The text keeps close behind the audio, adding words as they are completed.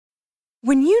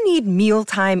When you need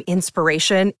mealtime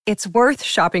inspiration, it's worth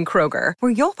shopping Kroger,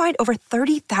 where you'll find over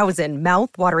 30,000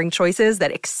 mouth-watering choices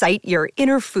that excite your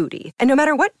inner foodie. And no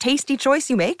matter what tasty choice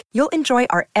you make, you'll enjoy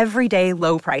our everyday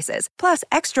low prices, plus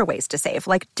extra ways to save,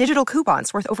 like digital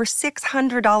coupons worth over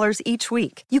 $600 each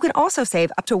week. You can also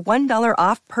save up to $1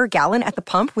 off per gallon at the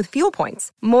pump with fuel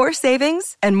points. More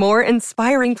savings and more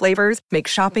inspiring flavors make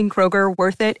shopping Kroger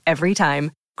worth it every time.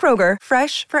 Kroger,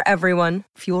 fresh for everyone.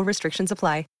 Fuel restrictions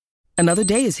apply. Another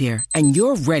day is here, and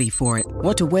you're ready for it.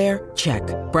 What to wear? Check.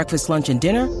 Breakfast, lunch, and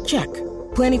dinner? Check.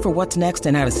 Planning for what's next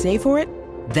and how to save for it?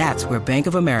 That's where Bank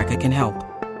of America can help.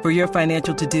 For your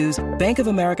financial to-dos, Bank of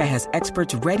America has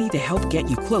experts ready to help get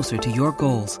you closer to your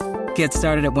goals. Get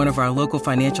started at one of our local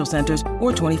financial centers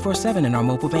or 24/7 in our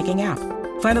mobile banking app.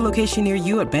 Find a location near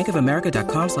you at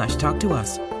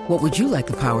bankofamerica.com/talktous. What would you like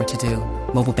the power to do?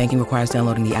 Mobile banking requires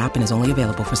downloading the app and is only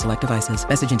available for select devices.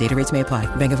 Message and data rates may apply.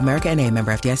 Bank of America N.A.,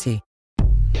 member FDIC.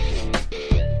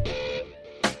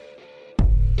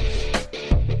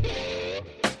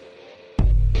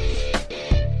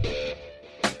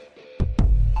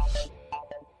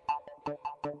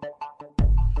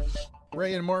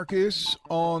 Ray and Marcus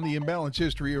on the Imbalanced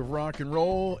History of Rock and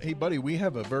Roll. Hey, buddy, we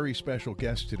have a very special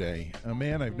guest today, a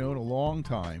man I've known a long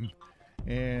time.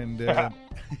 And yeah,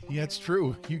 it's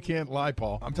true. You can't lie,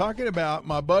 Paul. I'm talking about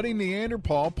my buddy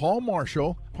Neanderpaul, Paul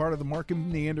Marshall, part of the Mark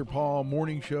and Neanderpaul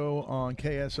morning show on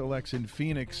KSLX in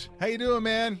Phoenix. How you doing,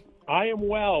 man? I am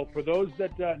well. For those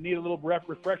that need a little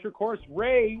refresher course,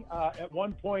 Ray at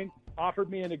one point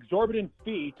offered me an exorbitant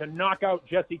fee to knock out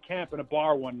Jesse Camp in a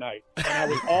bar one night. And I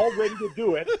was all ready to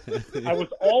do it. I was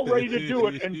all ready to do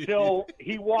it until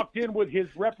he walked in with his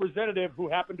representative, who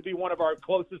happened to be one of our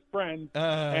closest friends.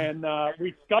 And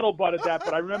we scuttlebutted that.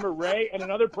 But I remember Ray and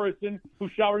another person who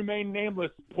shall remain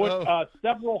nameless put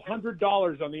several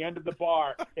 $100s on the end of the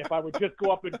bar if I would just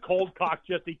go up and cold cock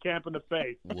Jesse Camp in the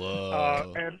face.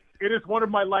 Whoa. And it is one of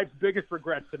my life's biggest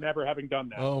regrets to never having done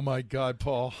that. Oh, my God,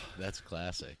 Paul. That's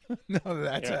classic. None of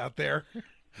that's out there.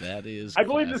 That is I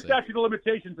believe the classic. statute of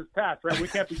limitations has passed, right? We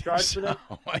can't be charged for that.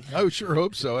 I sure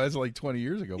hope so. That's like 20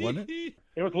 years ago, wasn't it?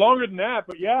 It was longer than that,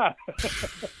 but yeah.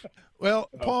 Well,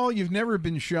 Paul, you've never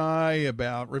been shy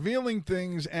about revealing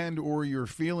things and or your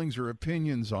feelings or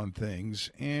opinions on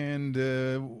things. And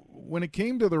when it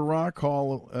came to the Rock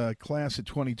Hall class of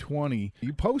 2020,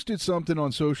 you posted something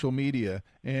on social media.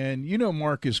 And you know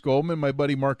Marcus Goldman, my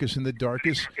buddy Marcus in the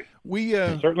Darkest. We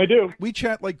certainly do. We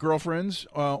chat like girlfriends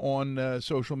on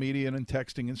social media and in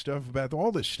texting and stuff about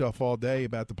all this stuff all day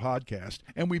about the podcast.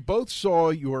 And we both saw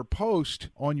your post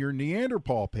on your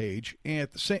Neanderpaul page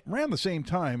at around the same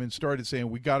time and started saying,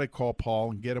 we got to call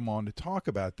Paul and get him on to talk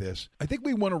about this. I think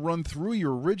we want to run through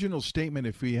your original statement,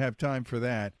 if we have time for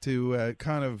that, to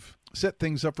kind of set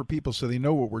things up for people so they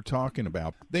know what we're talking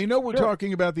about. They know we're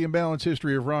talking about the Imbalanced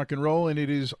History of Rock and Roll, and it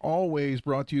is always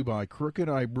brought to you by Crooked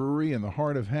Eye Brewery in the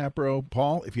heart of Hapro.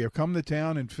 Paul, if you come to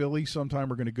town in Philly, sometime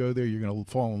we're going to go there. You're going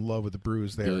to fall in love with the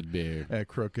brews there. Good beer. At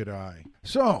Crooked Eye.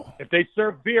 So, if they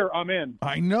serve beer, I'm in.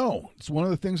 I know. It's one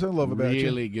of the things I love about you.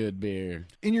 Really good beer.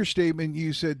 In your statement,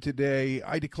 you said today,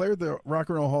 I declared the Rock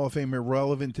and Roll Hall of Fame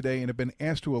irrelevant today and have been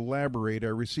asked to elaborate. I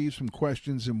received some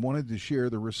questions and wanted to share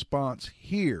the response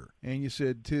here. And you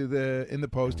said in the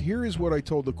post, here is what I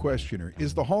told the questioner.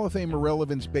 Is the Hall of Fame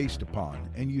irrelevance based upon?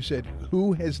 And you said,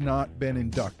 who has not been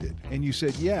inducted? And you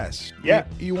said, yes. Yeah.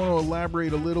 You want to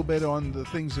elaborate a little bit on the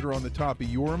things that are on the top of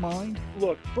your mind?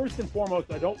 Look, first and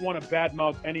foremost, I don't want to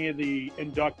badmouth any of the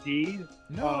inductees.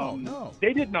 No.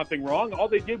 They did nothing wrong. All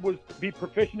they did was be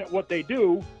proficient at what they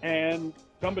do, and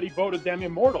somebody voted them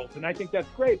immortals, and I think that's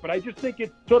great. But I just think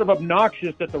it's sort of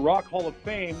obnoxious that the Rock Hall of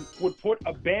Fame would put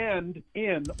a band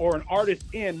in or an artist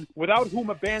in without whom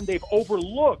a band they've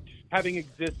overlooked having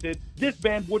existed, this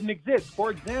band wouldn't exist.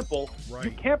 For example,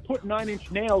 you can't put Nine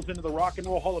Inch Nails into the Rock and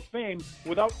Roll Hall of Fame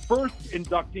without first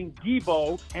inducting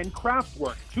Devo and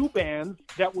Kraftwerk, two bands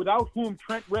that without whom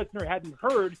Trent Reznor hadn't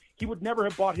heard, he would never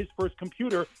have bought his first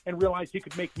computer and realized he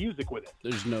could make music with it.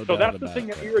 There's no So doubt that's the about thing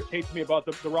that irritates me about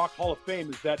the Rock Hall of Fame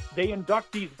is that they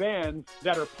induct these bands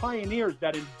that are pioneers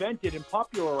that invented and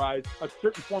popularized a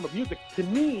certain form of music. To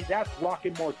me, that's rock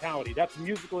immortality. That's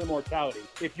musical immortality.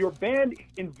 If your band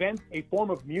invents a form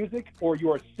of music or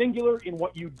you are singular in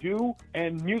what you do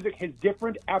and music is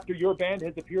different after your band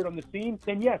has appeared on the scene,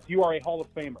 then yes, you are a Hall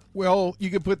of Famer. Well, you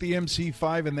could put the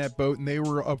MC5 in that boat, and they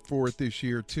were up for it this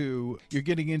year, too. You're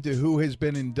getting into who has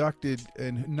been inducted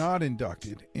and not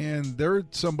inducted, and they're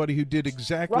somebody who did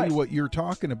exactly what you're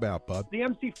talking about, bud. The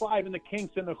MC5 and the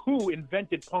Kinks and the Who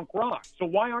invented punk rock, so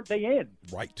why aren't they in?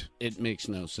 Right. It makes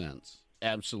no sense.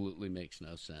 absolutely makes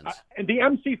no sense. And the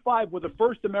MC5 were the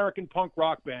first American punk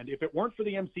rock band. If it weren't for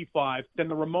the MC5, then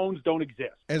the Ramones don't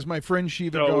exist. As my friend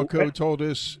Shiva Galko told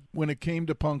us, when it came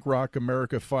to punk rock,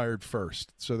 America fired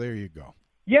first. So there you go.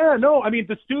 Yeah, no, I mean,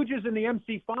 the Stooges and the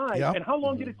MC5. Yep. And how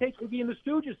long did it take Iggy and the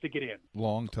Stooges to get in?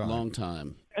 Long time. Long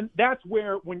time. And that's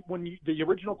where, the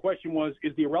original question was,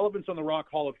 is the irrelevance on the Rock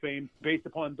Hall of Fame based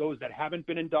upon those that haven't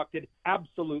been inducted?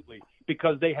 Absolutely,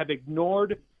 because they have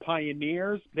ignored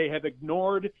pioneers. They have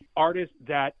ignored artists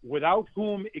that, without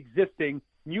whom existing,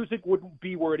 music wouldn't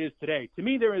be where it is today. To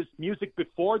me, there is music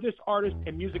before this artist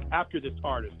and music after this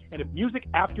artist. And if music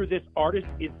after this artist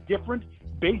is different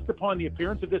based upon the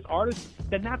appearance of this artist,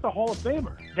 then that's a Hall of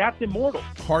Famer. That's immortal.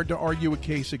 Hard to argue a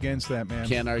case against that, man.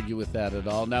 Can't argue with that at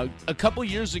all. Now, a couple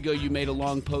years ago, you made a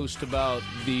long post about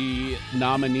the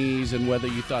nominees and whether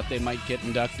you thought they might get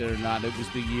inducted or not. It was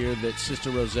the year that Sister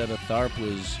Rosetta Tharpe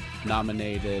was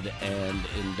nominated and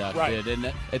inducted. Right.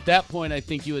 And at that point, I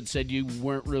think you had said you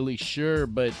weren't really sure,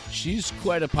 but she's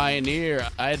quite a pioneer.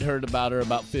 I had heard about her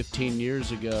about 15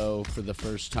 years ago for the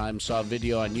first time, saw a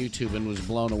video on YouTube and was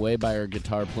blown away by her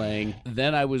guitar playing.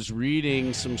 Then I was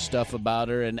reading some stuff about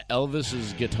her, and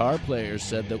Elvis's guitar player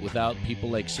said that without people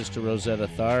like Sister Rosetta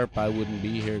Tharpe, I wouldn't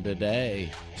be here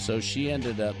today. So she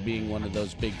ended up being one of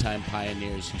those big-time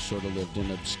pioneers who sort of lived in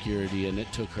obscurity, and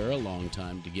it took her a long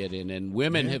time to get in. And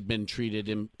women have been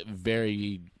treated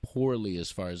very poorly as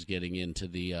far as getting into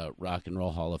the Rock and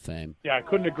Roll Hall of Fame. Yeah, I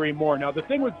couldn't agree more. Now, the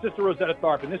thing with Sister Rosetta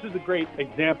Tharpe, and this is a great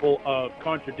example of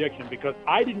contradiction, because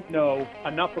I didn't know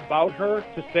enough about her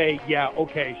to say, yeah,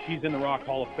 okay, she's in the Rock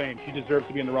Hall of Fame. She deserves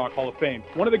to be in the Rock Hall of Fame.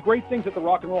 One of the great things that the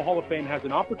Rock and Roll Hall of Fame has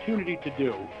an opportunity to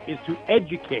do is to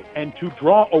educate and to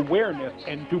draw awareness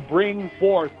and to bring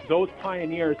forth those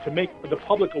pioneers to make the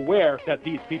public aware that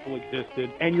these people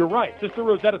existed. And you're right, Sister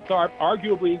Rosetta Tharpe,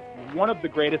 arguably one of the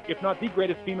greatest, if not the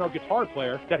greatest female guitar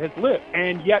player that has lived.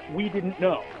 And yet we didn't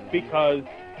know, because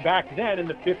back then in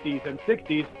the 50s and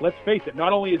 60s, let's face it,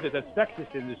 not only is it a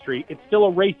sexist industry, it's still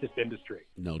a racist industry.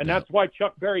 No and doubt. that's why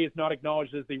Chuck Berry is not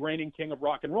acknowledged as the reigning king of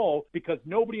rock and roll, because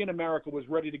nobody in America was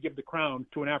ready to give the crown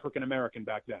to an African American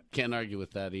back then. Can't argue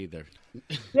with that either.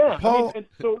 Yeah, Paul- I mean,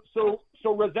 and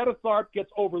so Rosetta Tharpe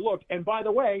gets overlooked. And by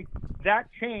the way, that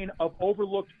chain of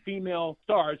overlooked female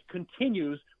stars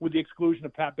continues with the exclusion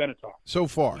of Pat Benatar. So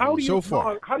far. How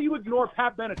do you ignore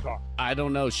Pat Benatar? I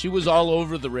don't know. She was all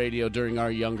over the radio during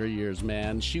our younger years,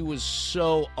 man. She was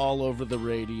so all over the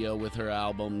radio with her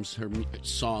albums, her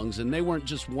songs, and they weren't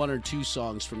just one or two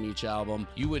songs from each album.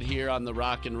 You would hear on the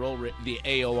rock and roll, the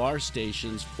AOR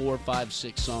stations, 4, 5,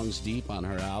 6 songs deep on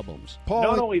her albums. Paul,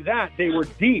 Not only that, they were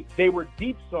deep. They were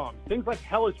deep songs. Things like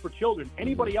Hell is for Children.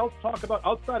 Anybody else talk about,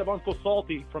 outside of Uncle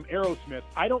Salty from Aerosmith,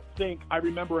 I don't think I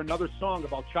remember another song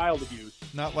about child abuse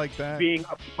not like that. being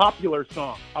a popular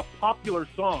song. A popular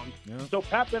song. Yeah. So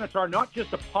Pat Benatar, not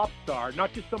just a pop star,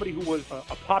 not just somebody who was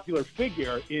a popular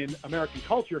figure in American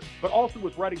culture, but also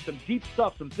was writing some deep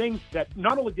stuff, some things that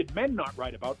not only did men not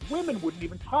write about, women wouldn't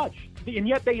even touch. And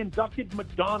yet they inducted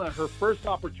Madonna, her first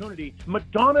opportunity.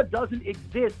 Madonna doesn't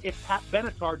exist if Pat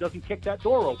Benatar doesn't kick that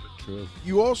door open. True.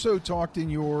 You also talked in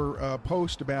your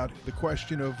post about the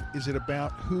question of, is it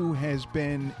about who has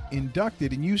been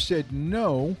inducted? And you said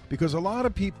no, because a lot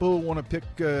of people want to pick,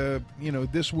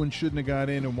 this one shouldn't have got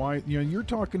in and why. You're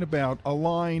talking about a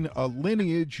line, a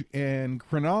lineage, and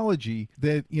chronology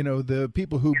that, the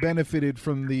people who benefited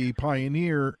from the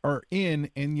pioneer are in,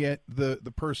 and yet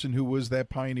the person who was that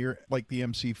pioneer, like the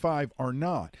MC5, are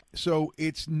not. So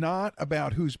it's not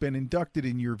about who's been inducted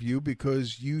in your view,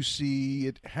 because you see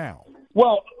it how.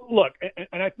 Well, look,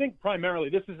 and I think primarily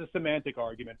this is a semantic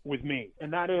argument with me,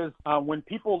 and that is when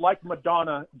people like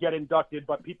Madonna get inducted,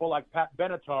 but people like Pat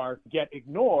Benatar get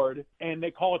ignored, and they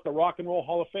call it the Rock and Roll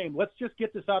Hall of Fame. Let's just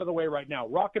get this out of the way right now.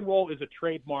 Rock and roll is a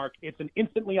trademark. It's an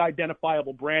instantly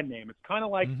identifiable brand name. It's kind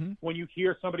of like when you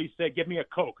hear somebody say, give me a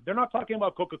Coke. They're not talking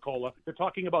about Coca-Cola. They're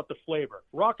talking about the flavor.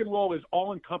 Rock and roll is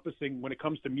all-encompassing when it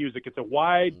comes to music. It's a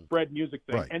widespread music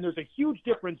thing. Right. And there's a huge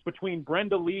difference between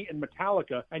Brenda Lee and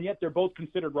Metallica, and yet they're both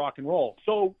considered rock and roll.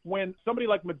 So when somebody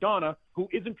like Madonna, who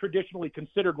isn't traditionally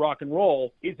considered rock and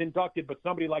roll, is inducted, but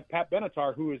somebody like Pat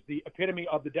Benatar, who is the epitome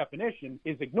of the definition,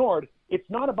 is ignored, it's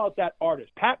not about that artist.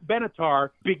 Pat Benatar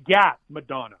begat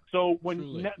Madonna. So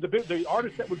when the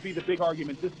artist that would be the big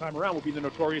argument this time around would be the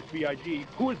Notorious B.I.G.,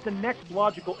 who is the next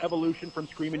logical evolution from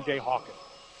Screamin' Jay Hawkins.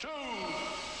 2,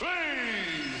 3.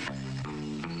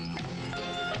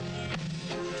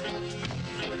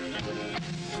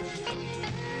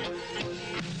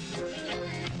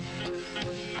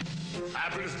 I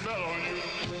put a spell on you.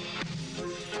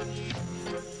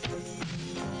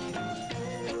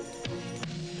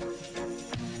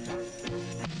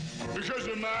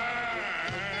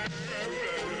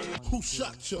 Who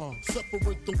shot ya?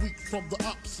 Separate the weak from the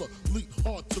opsa. Leap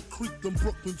hard to creep them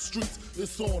Brooklyn streets.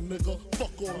 It's on, nigga.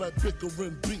 Fuck all that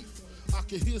bickering beef. I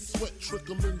can hear sweat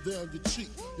trickling down your cheek.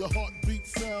 Your heartbeat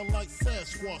sound like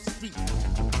Sasquatch feet.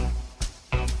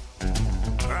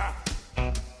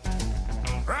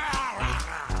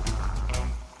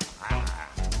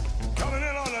 Coming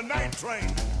in on a night train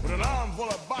with an arm full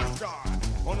of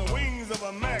boxcars on the wings of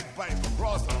a magpipe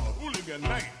across a hooligan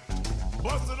night.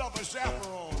 Busted up a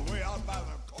chaperone way out by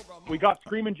the Cobra. We got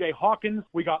Screamin' Jay Hawkins,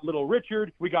 we got Little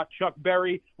Richard, we got Chuck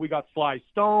Berry, we got Sly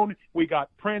Stone, we got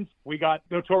Prince, we got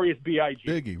Notorious B.I.G.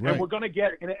 Biggie, right. And we're going to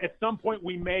get, and at some point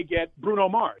we may get Bruno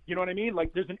Mars. You know what I mean?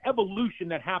 Like, there's an evolution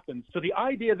that happens. So the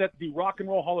idea that the Rock and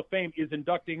Roll Hall of Fame is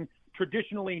inducting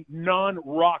traditionally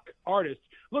non-rock artists,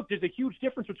 look, there's a huge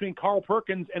difference between Carl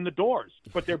Perkins and the Doors,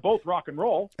 but they're both rock and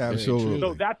roll. Absolutely.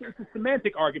 So that's a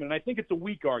semantic argument, and I think it's a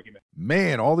weak argument.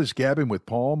 Man, all this gabbing with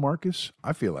Paul, Marcus,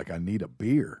 I feel like I need a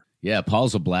beer. Yeah,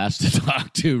 Paul's a blast to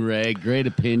talk to, Ray. Great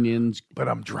opinions. But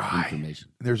I'm dry. Information.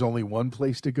 There's only one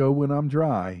place to go when I'm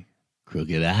dry.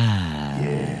 Crooked Eye.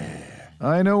 Yeah.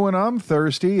 I know when I'm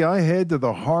thirsty, I head to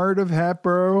the heart of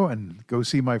Hatboro and go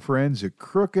see my friends at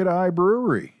Crooked Eye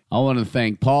Brewery. I want to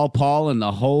thank Paul, and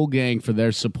the whole gang for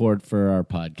their support for our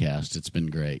podcast. It's been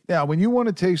great. Now, when you want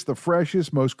to taste the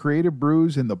freshest, most creative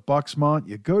brews in the Bucksmont,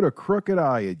 you go to Crooked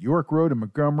Eye at York Road in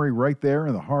Montgomery, right there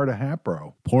in the heart of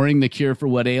Hatboro. Pouring the cure for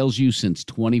what ails you since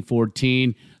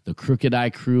 2014, the Crooked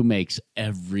Eye crew makes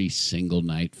every single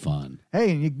night fun. Hey,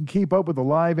 and you can keep up with the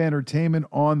live entertainment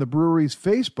on the brewery's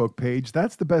Facebook page.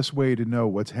 That's the best way to know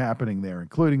what's happening there,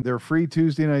 including their free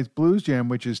Tuesday Nights Blues Jam,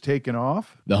 which is taken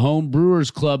off. The Home Brewers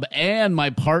Club and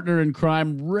my partner in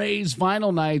crime, Ray's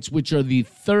Vinyl Nights, which are the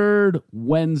third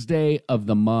Wednesday of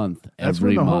the month. That's every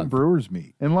when the month. home brewers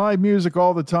meet. And live music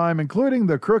all the time, including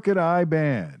the Crooked Eye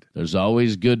Band. There's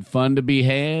always good fun to be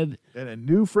had. And a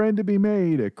new friend to be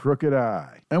made at Crooked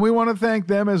Eye. And we want to thank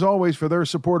them, as always, for their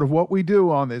support of what we do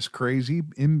on this crazy,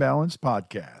 imbalanced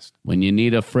podcast. When you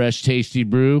need a fresh, tasty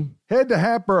brew, Head to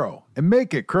Hatboro and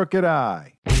make it Crooked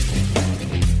Eye.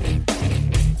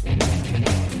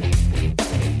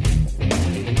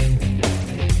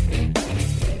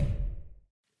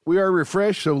 We are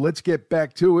refreshed, so let's get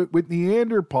back to it with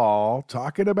Neanderpaul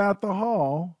talking about the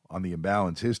Hall on the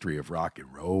imbalanced history of rock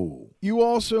and roll. You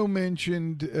also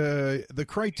mentioned the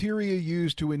criteria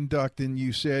used to induct, and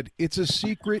you said it's a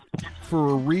secret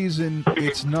for a reason.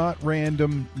 It's not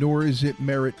random, nor is it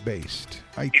merit-based.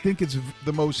 I think it's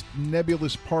the most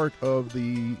nebulous part of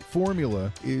the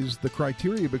formula is the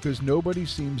criteria, because nobody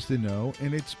seems to know,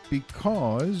 and it's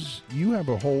because you have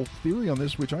a whole theory on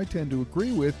this, which I tend to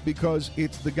agree with, because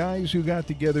it's the guys who got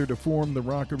together to form the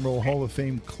Rock and Roll Hall of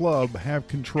Fame Club have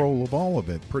control of all of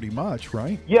it, pretty much,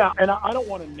 right? Yeah, and I don't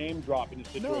want to name drop in this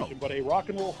situation, but a Rock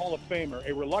and Roll Hall of Famer,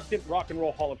 a reluctant Rock and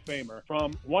Roll Hall of Famer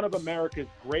from one of America's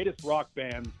greatest rock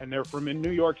bands, and they're from in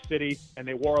New York City, and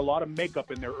they wore a lot of makeup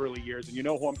in their early years, and you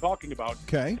know who I'm talking about,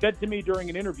 Okay. said to me during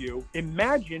an interview,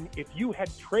 imagine if you had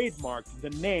trademarked the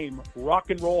name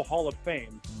Rock and Roll Hall of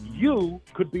Fame. You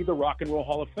could be the Rock and Roll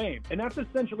Hall of Fame. And that's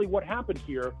essentially what happened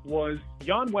here was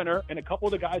Jan Wenner and a couple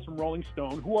of the guys from Rolling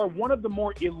Stone, who are one of the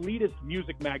more elitist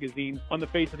music magazines on the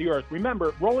face of the earth.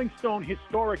 Remember, Rolling Stone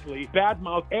historically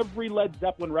badmouthed every Led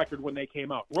Zeppelin record when they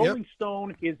came out. Rolling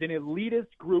Stone is an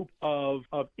elitist group of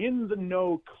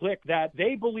in-the-know clique that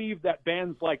they believe that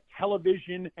bands like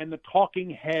Television and the Talking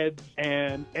Heads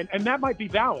and that might be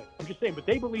valid. I'm just saying, but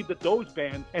they believe that those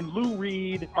bands and Lou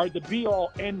Reed are the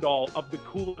be-all, end-all of the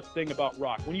coolest thing about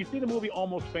rock. When you see the movie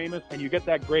Almost Famous and you get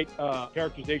that great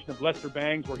characterization of Lester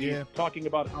Bangs where he's talking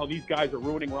about how these guys are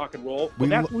ruining rock and roll, well,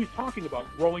 that's what he's talking about,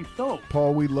 Rolling Stone.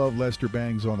 Paul, we love Lester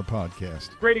Bangs on the podcast.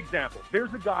 Great example.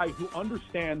 There's a guy who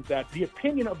understands that the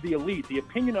opinion of the elite, the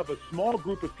opinion of a small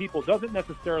group of people doesn't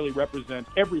necessarily represent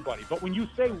everybody. But when you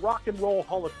say Rock and Roll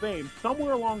Hall of Fame,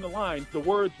 somewhere along the line, the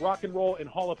words Rock and Roll and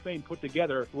Hall of Fame put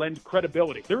together lend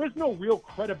credibility. There is no real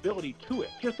credibility to it.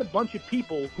 Just a bunch of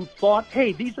people who thought,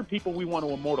 hey, these are people we want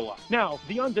to immortalize. Now,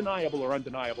 the undeniable are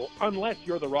undeniable unless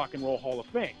you're the Rock and Roll Hall of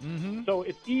Fame. Mm-hmm. So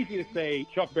it's easy to say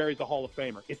Chuck Berry's a Hall of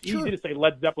Famer. It's easy to say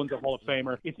Led Zeppelin's a Hall of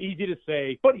Famer. It's easy to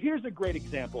say, but here's a great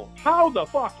example. How the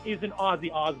fuck isn't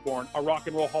Ozzy Osbourne a Rock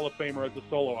and Roll Hall of Famer as a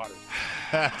solo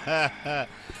artist?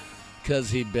 because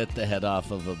he bit the head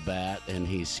off of a bat and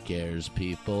he scares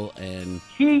people. And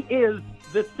he is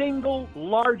the single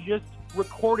largest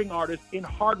recording artist in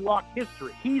hard rock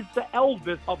history. He's the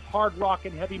Elvis of hard rock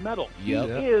and heavy metal.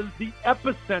 Yep. He is the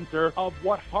epicenter of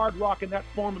what hard rock and that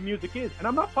form of music is. And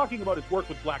I'm not talking about his work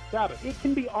with Black Sabbath. It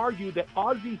can be argued that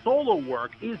Ozzy's solo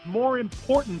work is more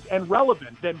important and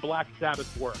relevant than Black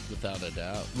Sabbath's work. Without a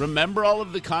doubt. Remember all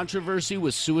of the controversy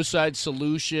with Suicide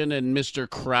Solution and Mr.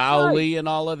 Crowley and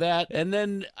all of that? And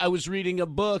then I was reading a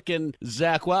book, and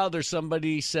Zakk Wylde,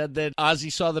 somebody said that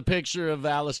Ozzy saw the picture of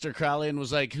Aleister Crowley and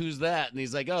was like, who's that? And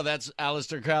he's like, oh, that's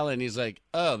Aleister Crowley. And he's like,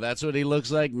 oh, that's what he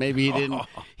looks like? Maybe he didn't.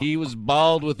 He was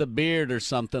bald with a beard or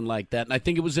something like that. And I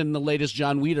think it was in the latest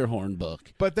John Wiederhorn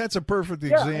book. But that's a perfect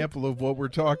example of what we're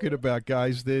talking about,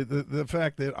 guys. The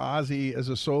fact that Ozzy as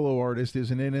a solo artist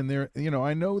isn't in there. You know,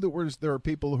 I know that there are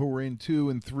people who are in 2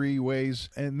 and 3 ways,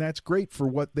 and that's great for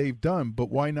what they've done. But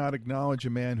why not acknowledge a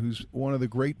man who's one of the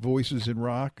great voices in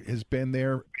rock, has been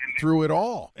there through it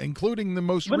all, including the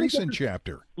most recent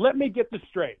chapter? Let me get this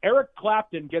straight. Eric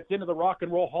Clapton gets into the Rock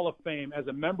and Roll Hall of Fame as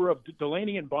a member of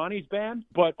Delaney and Bonnie's band,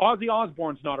 but Ozzy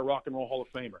Osbourne's not a Rock and Roll Hall of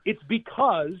Famer. It's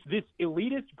because this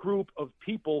elitist group of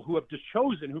people who've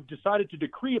decided to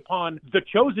decree upon the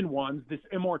chosen ones this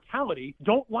immortality,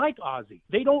 don't like Ozzy.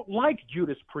 They don't like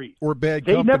Judas Priest. Or Bad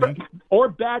Company. Or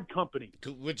Bad Company.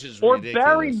 Which is or ridiculous.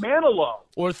 Barry Manilow.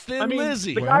 Or Thin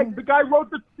Lizzy.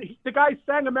 The guy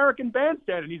sang American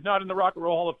Bandstand, and he's not in the Rock and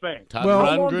Roll Hall of Fame. Todd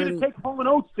How long Rundgren. did it take Hall &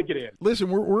 Oates to get in? Listen,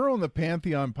 we're on the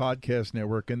Pantheon Podcast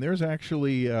Network, and there's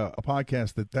actually a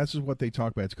podcast that's what they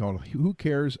talk about. It's called Who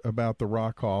Cares About the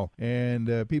Rock Hall?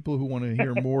 And people who want to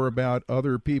hear more about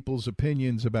other people's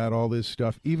opinions about all this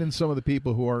stuff, even some of the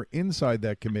people who are inside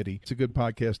that committee. It's a good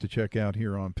podcast to check out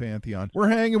here on Pantheon. We're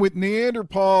hanging with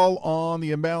Neanderpaul on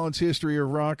the imbalanced history of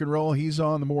rock and roll. He's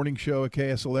on the morning show at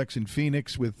KSLX in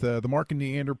Phoenix with the Mark and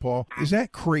Neanderpaul. Is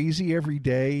that crazy every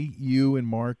day, you and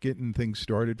Mark getting things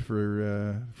started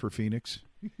for Phoenix?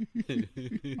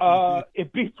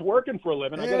 It beats working for a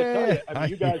living. I got to tell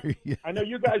you. I mean, I know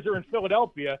you guys are in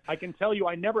Philadelphia. I can tell you,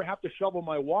 I never have to shovel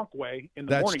my walkway in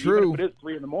the morning, true. even if it is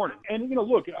 3 in the morning. And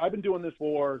look, I've been doing this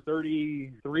for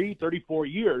 34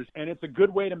 years, and it's a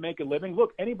good way to make a living.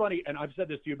 Look, anybody, and I've said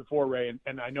this to you before, Ray,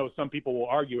 and I know some people will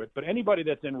argue it, but anybody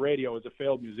that's in radio is a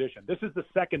failed musician. This is the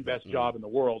second best job in the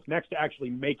world, next to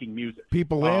actually making music.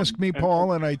 People ask me,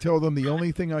 Paul, and I tell them the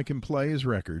only thing I can play is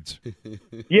records.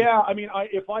 Yeah, I mean,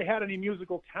 if I had any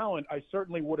musical talent, I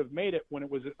certainly would have made it when it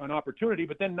was an opportunity.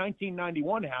 But then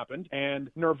 1991 happened,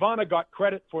 and Nirvana got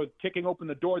credit for kicking open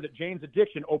the door that Jane's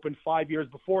Addiction opened 5 years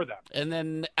before that. And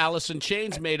then Alice in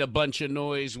Chains made a bunch of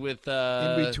noise with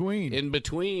In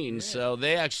Between. Yeah. So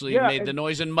they actually made the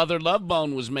noise, and Mother Love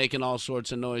Bone was making all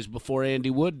sorts of noise before Andy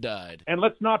Wood died. And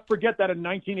let's not forget that in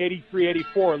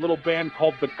 1983-84, a little band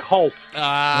called The Cult.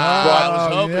 I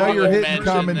was hoping now you're hitting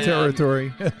common them.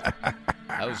 territory.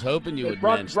 I was hoping you would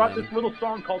brought mention this little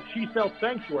song called She Sells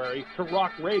Sanctuary to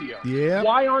rock radio. Yeah.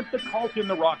 Why aren't the Cult in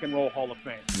the Rock and Roll Hall of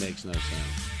Fame? Makes no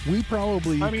sense. We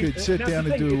probably could sit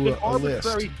down and do a list.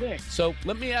 Thing. So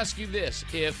let me ask you this.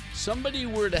 If somebody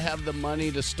were to have the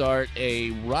money to start a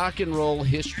rock and roll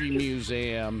history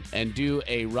museum and do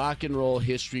a rock and roll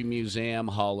history museum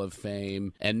Hall of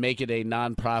Fame and make it a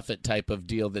nonprofit type of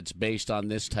deal that's based on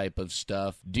this type of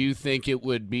stuff, do you think it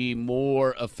would be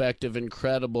more effective and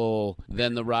credible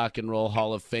than the Rock and Roll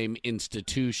Hall of Fame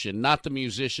institution? Not the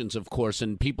musicians, of course,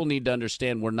 and people need to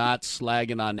understand we're not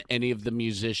slagging on any of the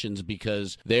musicians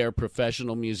because they are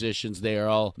professional musicians. They are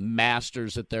all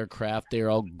masters at their craft. They are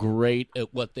all great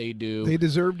at what they do. They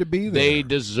deserve to be there. They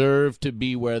deserve to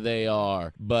be where they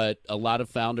are. But a lot of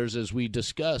founders, as we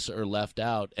discuss, are left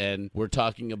out, and we're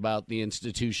talking about the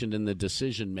institution and the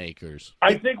decision makers.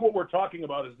 I think what we're talking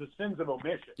about is the sins of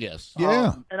omission. Yes.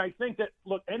 Yeah. And I think that,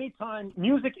 look, anytime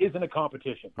music isn't a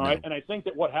competition, all right? And I think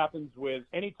that what happens with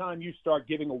anytime you start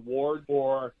giving awards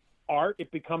for art,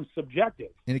 it becomes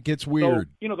subjective. And it gets weird.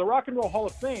 So, the Rock and Roll Hall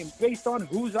of Fame, based on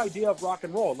whose idea of rock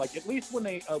and roll, like at least when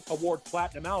they award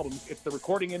platinum albums, it's the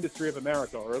Recording Industry of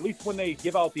America, or at least when they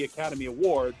give out the Academy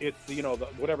Award, it's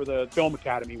whatever the Film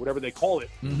Academy, whatever they call it,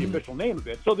 the official name of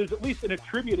it. So there's at least an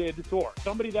attributed source,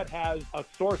 somebody that has a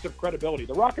source of credibility.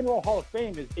 The Rock and Roll Hall of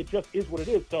Fame it just is what it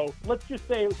is. So let's just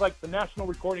say it was like the National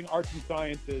Recording Arts and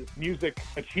Sciences Music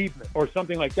Achievement or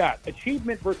something like that.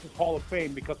 Achievement versus Hall of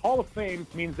Fame, because Hall of Fame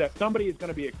means that somebody is going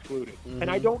to be excluded.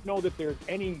 And I don't know that there's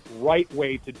any right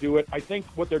way to do it. I think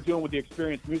what they're doing with the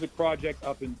Experience Music Project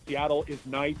up in Seattle is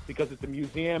nice because it's a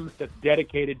museum that's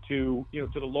dedicated to, to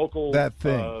the local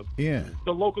the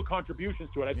local contributions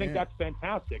to it. I think that's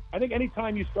fantastic. I think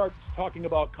anytime you start talking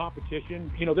about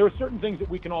competition, there are certain things that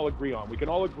we can all agree on. We can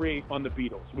all agree on the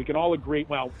Beatles. We can all agree.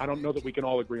 Well, I don't know that we can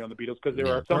all agree on the Beatles because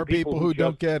there are some people who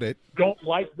don't get it, don't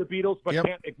like the Beatles, but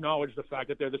can't acknowledge the fact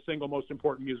that they're the single most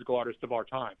important musical artist of our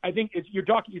time. I think you're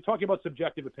talking about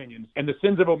subjective opinions, and the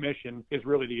sins of omission is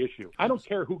really the issue. I don't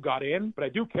care who got in, but I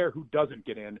do care who doesn't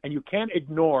get in, and you can't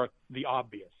ignore the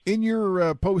obvious. In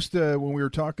your post when we were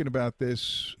talking about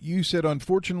this, you said,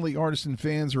 unfortunately, artists and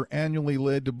fans are annually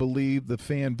led to believe the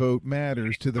fan vote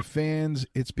matters. To the fans,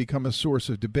 it's become a source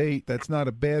of debate. That's not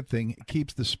a bad thing. It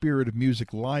keeps the spirit of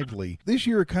music lively. This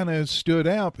year it kind of stood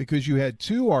out because you had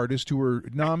two artists who were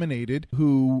nominated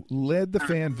who led the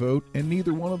fan vote, and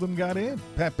neither one of them got in.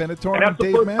 Pat Benatar and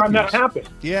Dave Matthews. That's the first time that happened.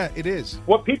 Yeah, it is.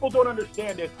 What people don't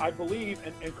understand is, I believe,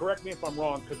 and correct me if I'm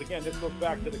wrong, because again, this goes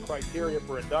back to the criteria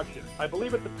for induction. I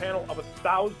believe it's a panel of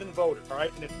 1,000 voters, all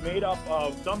right? And it's made up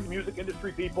of some music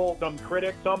industry people, some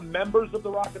critics, some members of the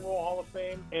Rock and Roll Hall of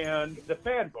Fame, and the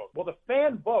fan vote. Well, the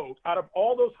fan vote, out of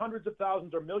all those hundreds of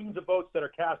thousands or millions of votes that are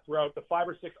cast throughout the 5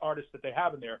 or 6 artists that they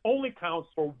have in there, only counts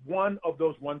for one of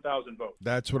those 1,000 votes.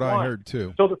 That's what I heard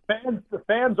too. So the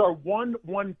fans are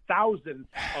 1/1,000th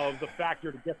of the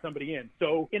factor to get somebody in.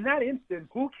 So in that instance,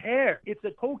 who cares? It's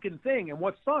a token thing. And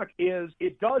what sucks is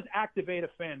it does activate a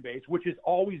fan base, which is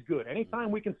always good.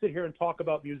 Anytime we can sit here and talk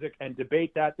about music and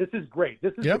debate that, this is great.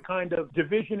 This is the kind of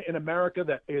division in America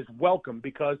that is welcome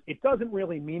because it doesn't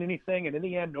really mean anything, and in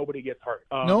the end, nobody gets hurt.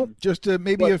 Just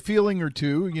maybe a feeling or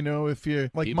two. If you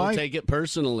like, people take it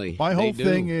personally. My whole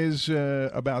thing is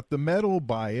about the metal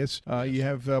bias. You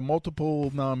have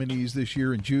multiple nominees this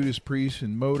year in Judas Priest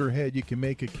and Motorhead. You can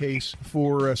make a case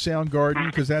for Soundgarden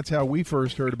because that's how we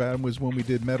first heard about them, was when we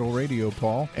did Metal Radio,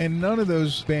 Paul. And none of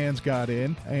those bands got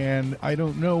in, and I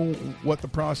don't know what the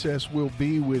process will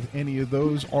be with any of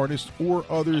those artists or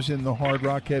others in the hard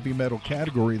rock heavy metal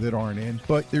category that aren't in,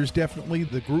 but there's definitely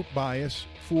the group bias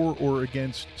for or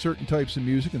against certain types of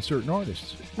music and certain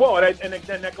artists. Well, and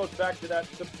again, that goes back to that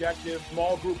subjective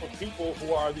small group of people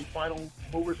who are the final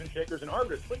movers and shakers and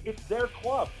arbiters. But it's their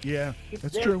club. Yeah, it's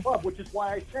that's their true. club, which is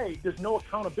why I say there's no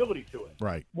accountability to it.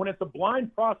 Right. When it's a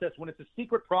blind process, when it's a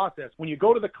secret process, when you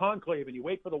go to the conclave and you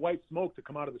wait for the white smoke to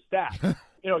come out of the stack,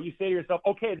 you say to yourself,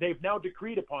 okay, they've now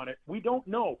decreed upon it. We don't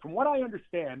know. From what I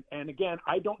understand, and again,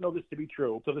 I don't know this to be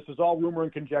true, so this is all rumor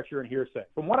and conjecture and hearsay.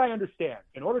 From what I understand,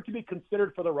 in order to be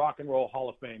considered for the Rock and Roll Hall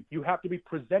of Fame, you have to be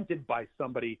presented by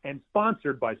somebody and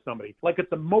sponsored by somebody, like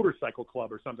it's a motorcycle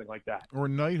club or something like that. Or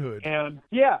knighthood. And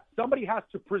somebody has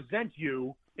to present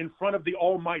you in front of the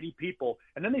almighty people.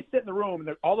 And then they sit in the room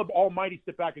and all the almighty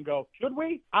sit back and go, should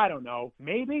we? I don't know.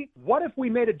 Maybe. What if we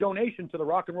made a donation to the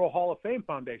Rock and Roll Hall of Fame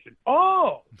Foundation?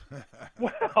 Oh,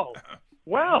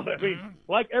 well, I mean,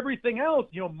 like everything else,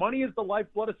 money is the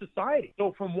lifeblood of society.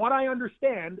 So from what I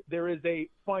understand, there is a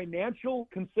financial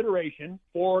consideration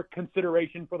for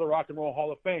the Rock and Roll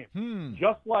Hall of Fame.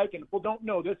 Just like, and people don't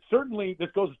know this, certainly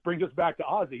brings us back to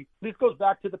Ozzy. This goes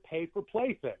back to the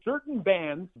pay-for-play thing. Certain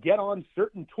bands get on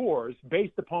certain tours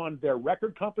based upon their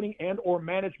record company and or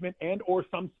management and or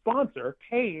some sponsor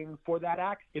paying for that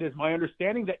access. It is my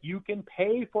understanding that you can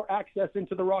pay for access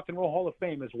into the Rock and Roll Hall of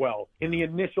Fame as well in the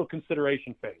initial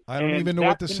consideration phase. I don't even know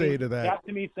what to say to that. That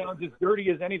to me sounds as dirty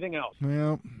as anything else.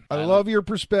 Well, I love your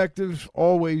perspective.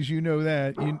 Always,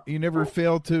 that. You never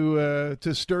fail to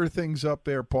stir things up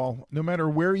there, Paul. No matter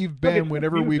where you've been,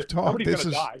 whenever we've talked,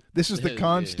 this is the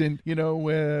constant.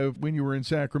 When you were in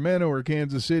Sacramento or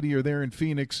Kansas City or there in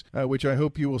Phoenix, which I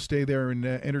hope you will stay there and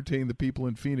entertain the people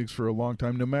in Phoenix for a long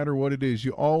time. No matter what it is,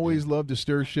 you always love to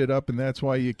stir shit up, and that's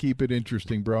why you keep it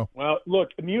interesting, bro. Well, look,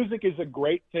 music is a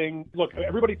great thing. Look,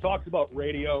 everybody talks about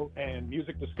radio and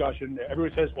music discussion.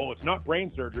 Everybody says, well, it's not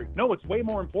brain surgery. No, it's way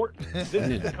more important. This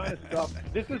is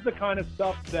the kind of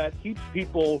stuff that keeps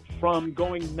people from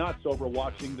going nuts over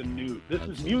watching the news.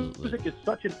 Music is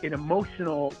such an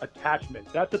emotional attachment.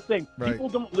 That's the thing. Right. People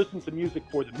don't listen to music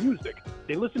for the music.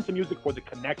 They listen to music for the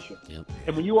connection. Yep.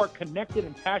 And when you are connected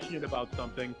and passionate about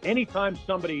something, anytime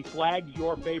somebody flags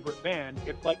your favorite band,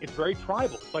 it's very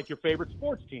tribal. It's like your favorite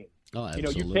sports team. Oh,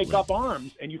 absolutely. You take up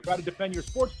arms and you try to defend your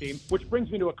sports team, which brings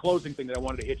me to a closing thing that I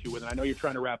wanted to hit you with, and I know you're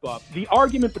trying to wrap up. The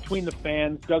argument between the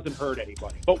fans doesn't hurt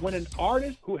anybody. But when an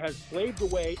artist who has slaved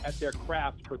away at their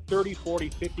craft for 30, 40,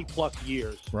 50-plus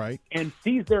years right, and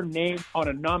sees their name on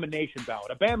a nomination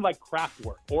ballot, a band like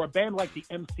Kraftwerk or a band like the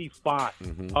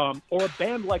MC5 or a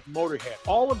band like Motorhead,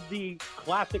 all of the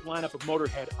classic lineup of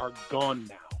Motorhead are gone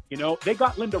now. You know, they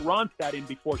got Linda Ronstadt in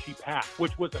before she passed,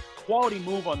 which was a quality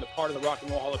move on the part of the Rock and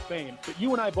Roll Hall of Fame. But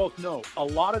you and I both know a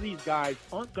lot of these guys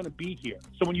aren't going to be here.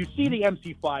 So when you see the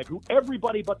MC5, who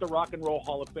everybody but the Rock and Roll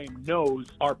Hall of Fame knows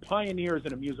are pioneers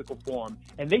in a musical form,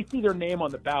 and they see their name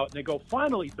on the ballot and they go,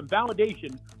 finally, some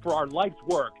validation for our life's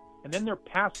work. And then they're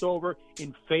passed over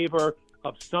in favor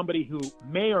of somebody who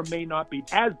may or may not be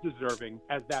as deserving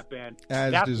as that band.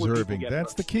 That's deserving.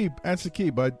 That's the key. That's the key,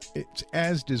 but it's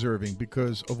as deserving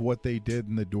because of what they did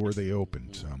and the door they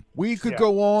opened. So we could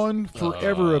go on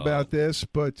forever about this,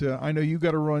 but I know you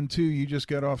got to run too. You just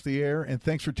got off the air, and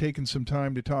thanks for taking some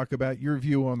time to talk about your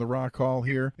view on the Rock Hall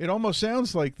here. It almost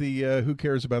sounds like the Who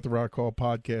Cares About the Rock Hall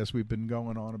podcast. We've been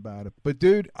going on about it. But,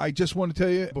 dude, I just want to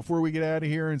tell you, before we get out of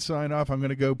here and sign off, I'm going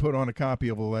to go put on a copy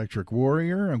of Electric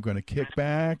Warrior. I'm going to kick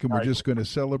back, and we're just going to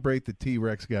celebrate the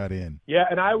T-Rex got in. Yeah,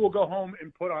 and I will go home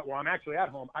and put on, well, I'm actually at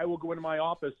home. I will go into my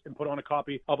office and put on a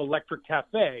copy of Electric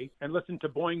Cafe and listen to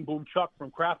Boing Boom Chuck from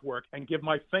Kraftwerk and give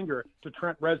my finger to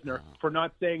Trent Reznor for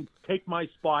not saying, take my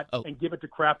spot and give it to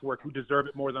Kraftwerk, who deserve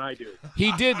it more than I do.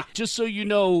 He did, just so you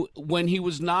know, when he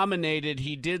was nominated,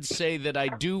 he did say that I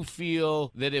do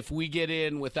feel that if we get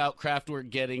in without Kraftwerk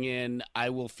getting in, I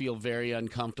will feel very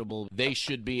uncomfortable. They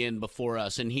should be in before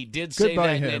us. And he did say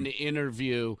that in an interview.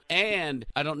 And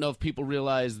I don't know if people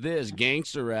realize this,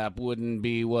 gangster rap wouldn't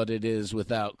be what it is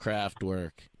without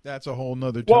Kraftwerk. That's a whole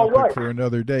nother topic for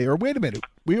another day. Or wait a minute,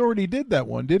 we already did that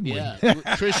one, didn't we? Yeah,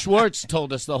 Chris Schwartz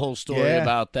told us the whole story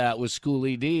about that with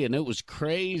Schoolie D, and it was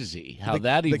crazy how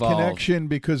that evolved. The connection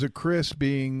because of Chris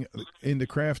being into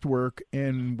Kraftwerk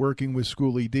and working with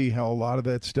Schoolie D, how a lot of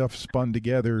that stuff spun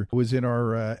together was in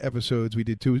our episodes. We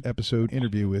did 2-episode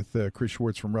interview with Chris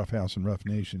Schwartz from Rough House and Rough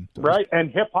Nation. Right,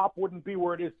 and hip-hop wouldn't be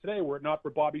where it is today were it not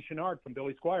for Bobby Chenard from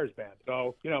Billy Squires Band.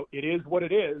 So, you know, it is what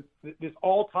it is. This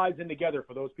all ties in together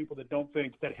for those people that don't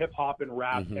think that hip-hop and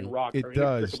rap and rock are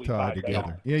inextricably tied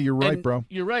together. Yeah, you're right, and bro.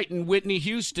 You're right, and Whitney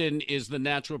Houston is the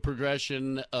natural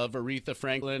progression of Aretha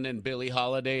Franklin and Billie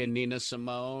Holiday and Nina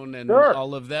Simone and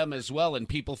all of them as well, and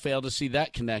people fail to see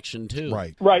that connection too.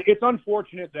 Right. Right. It's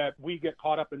unfortunate that we get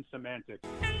caught up in semantics.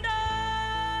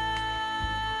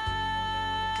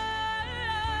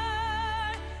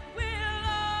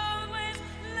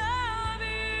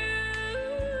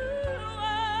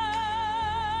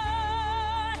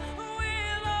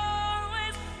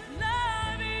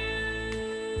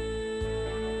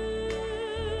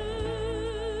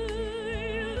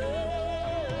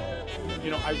 You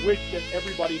know, I wish that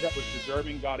everybody that was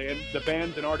deserving got in. The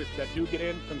bands and artists that do get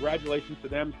in, congratulations to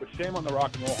them. But shame on the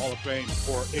Rock and Roll Hall of Fame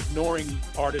for ignoring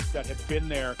artists that have been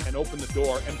there and opened the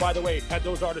door. And by the way, had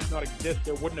those artists not exist,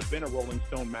 there wouldn't have been a Rolling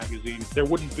Stone magazine. There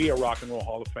wouldn't be a Rock and Roll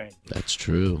Hall of Fame. That's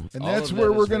true. And that's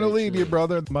where we're going to leave you,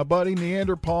 brother. My buddy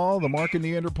Neanderpaul, the Mark and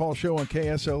Neanderpaul Show on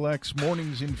KSLX,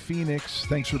 mornings in Phoenix.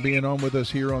 Thanks for being on with us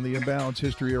here on the Imbalanced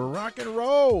History of Rock and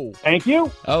Roll. Thank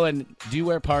you. Oh, and do you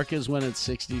wear parkas when it's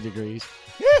 60 degrees?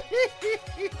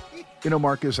 You know,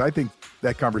 Marcus, I think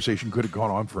that conversation could have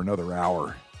gone on for another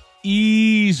hour.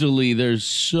 Easily. There's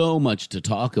so much to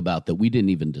talk about that we didn't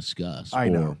even discuss. I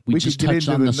know. We just touched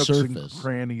on the surface. And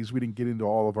crannies. We didn't get into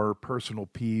all of our personal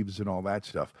peeves and all that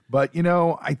stuff. But, you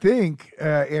know, I think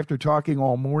after talking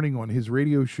all morning on his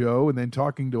radio show and then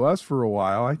talking to us for a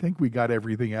while, I think we got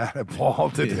everything out of Paul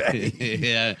today.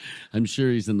 Yeah, I'm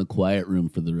sure he's in the quiet room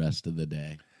for the rest of the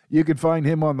day. You can find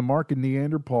him on the Mark and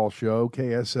Neanderpaul Show,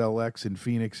 KSLX in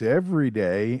Phoenix every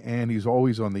day, and he's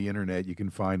always on the internet. You can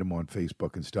find him on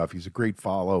Facebook and stuff. He's a great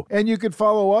follow. And you can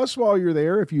follow us while you're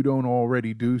there if you don't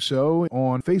already do so.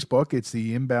 On Facebook, it's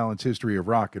the Imbalanced History of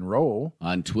Rock and Roll.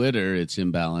 On Twitter, it's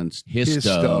Imbalanced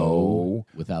Histo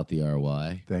without the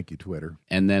RY. Thank you, Twitter.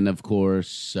 And then, of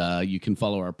course, you can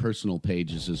follow our personal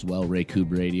pages as well, Ray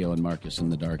Coob Radio and Marcus in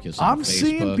the Darkest on I'm Facebook.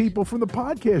 Seeing people from the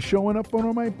podcast showing up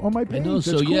on my page. I know, That's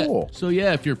so cool. So,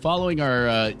 if you're following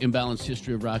our Imbalanced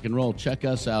History of Rock and Roll, check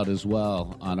us out as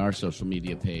well on our social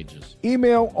media pages.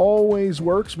 Email always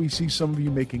works. We see some of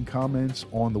you making comments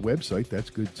on the website.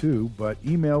 That's good, too. But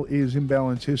email is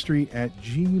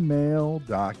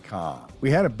imbalancedhistory@gmail.com. We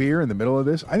had a beer in the middle of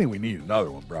this. I think we need another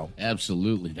one, bro.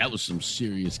 Absolutely. That was some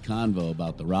serious convo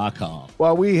about the Rock Hall.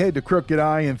 While we head to Crooked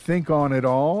Eye and think on it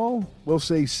all, we'll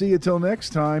say see you till next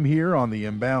time here on the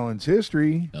Imbalanced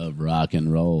History of Rock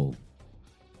and Roll.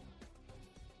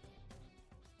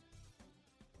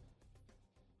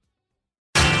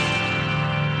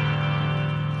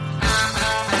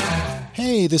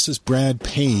 Hey, this is Brad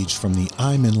Page from the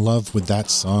I'm in Love with That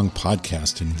Song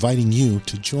podcast, inviting you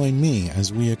to join me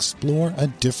as we explore a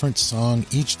different song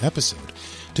each episode,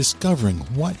 discovering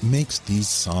what makes these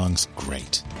songs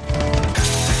great.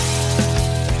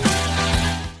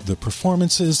 The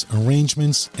performances,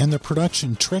 arrangements, and the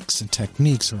production tricks and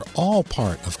techniques are all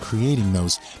part of creating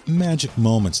those magic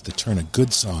moments that turn a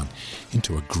good song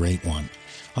into a great one.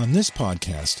 On this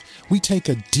podcast, we take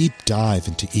a deep dive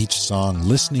into each song,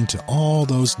 listening to all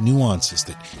those nuances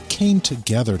that came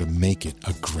together to make it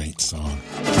a great song.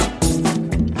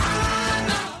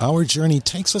 Our journey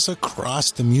takes us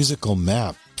across the musical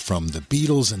map, from the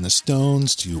Beatles and the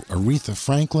Stones to Aretha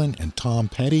Franklin and Tom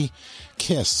Petty,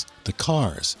 Kiss, The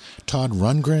Cars, Todd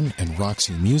Rundgren and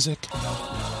Roxy Music,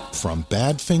 from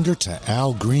Badfinger to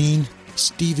Al Green,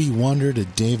 Stevie Wonder to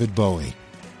David Bowie,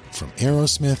 from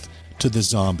Aerosmith to the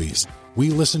Zombies.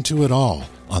 We listen to it all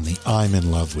on the I'm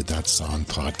in Love with That Song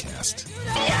podcast.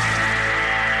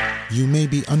 You may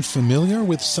be unfamiliar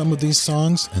with some of these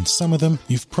songs, and some of them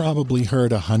you've probably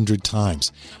heard 100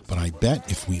 times, but I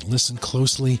bet if we listen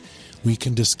closely, we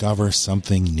can discover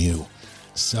something new.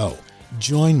 So,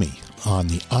 join me on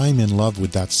the I'm in Love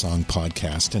with That Song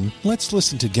podcast, and let's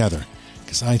listen together,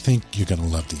 because I think you're going to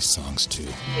love these songs too.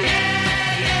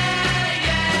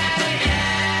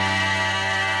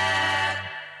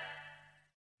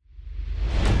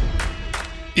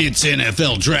 It's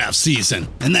NFL draft season,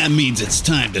 and that means it's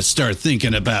time to start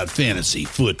thinking about fantasy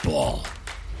football.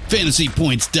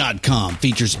 FantasyPoints.com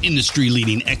features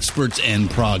industry-leading experts and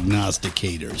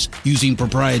prognosticators using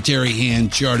proprietary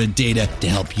hand-charted data to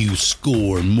help you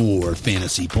score more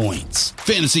fantasy points.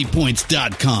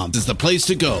 FantasyPoints.com is the place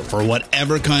to go for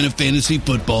whatever kind of fantasy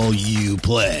football you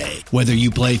play. Whether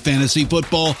you play fantasy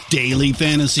football, daily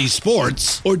fantasy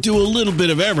sports, or do a little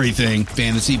bit of everything,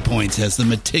 Fantasy Points has the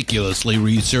meticulously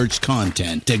researched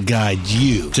content to guide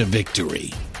you to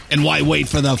victory. And why wait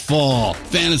for the fall?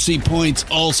 Fantasy Points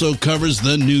also covers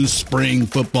the new spring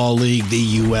football league,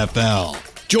 the UFL.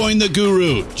 Join the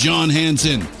guru, John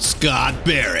Hansen, Scott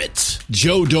Barrett,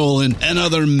 Joe Dolan, and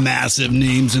other massive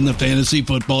names in the fantasy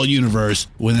football universe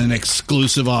with an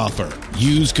exclusive offer.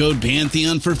 Use code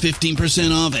Pantheon for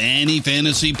 15% off any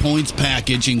Fantasy Points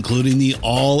package, including the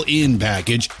all-in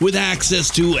package, with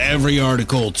access to every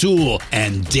article, tool,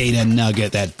 and data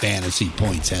nugget that Fantasy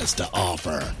Points has to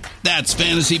offer. That's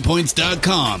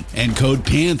FantasyPoints.com and code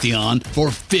Pantheon for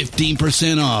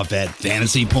 15% off at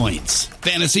Fantasy Points.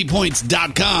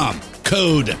 FantasyPoints.com,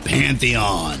 code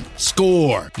Pantheon.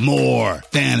 Score more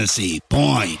fantasy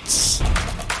points.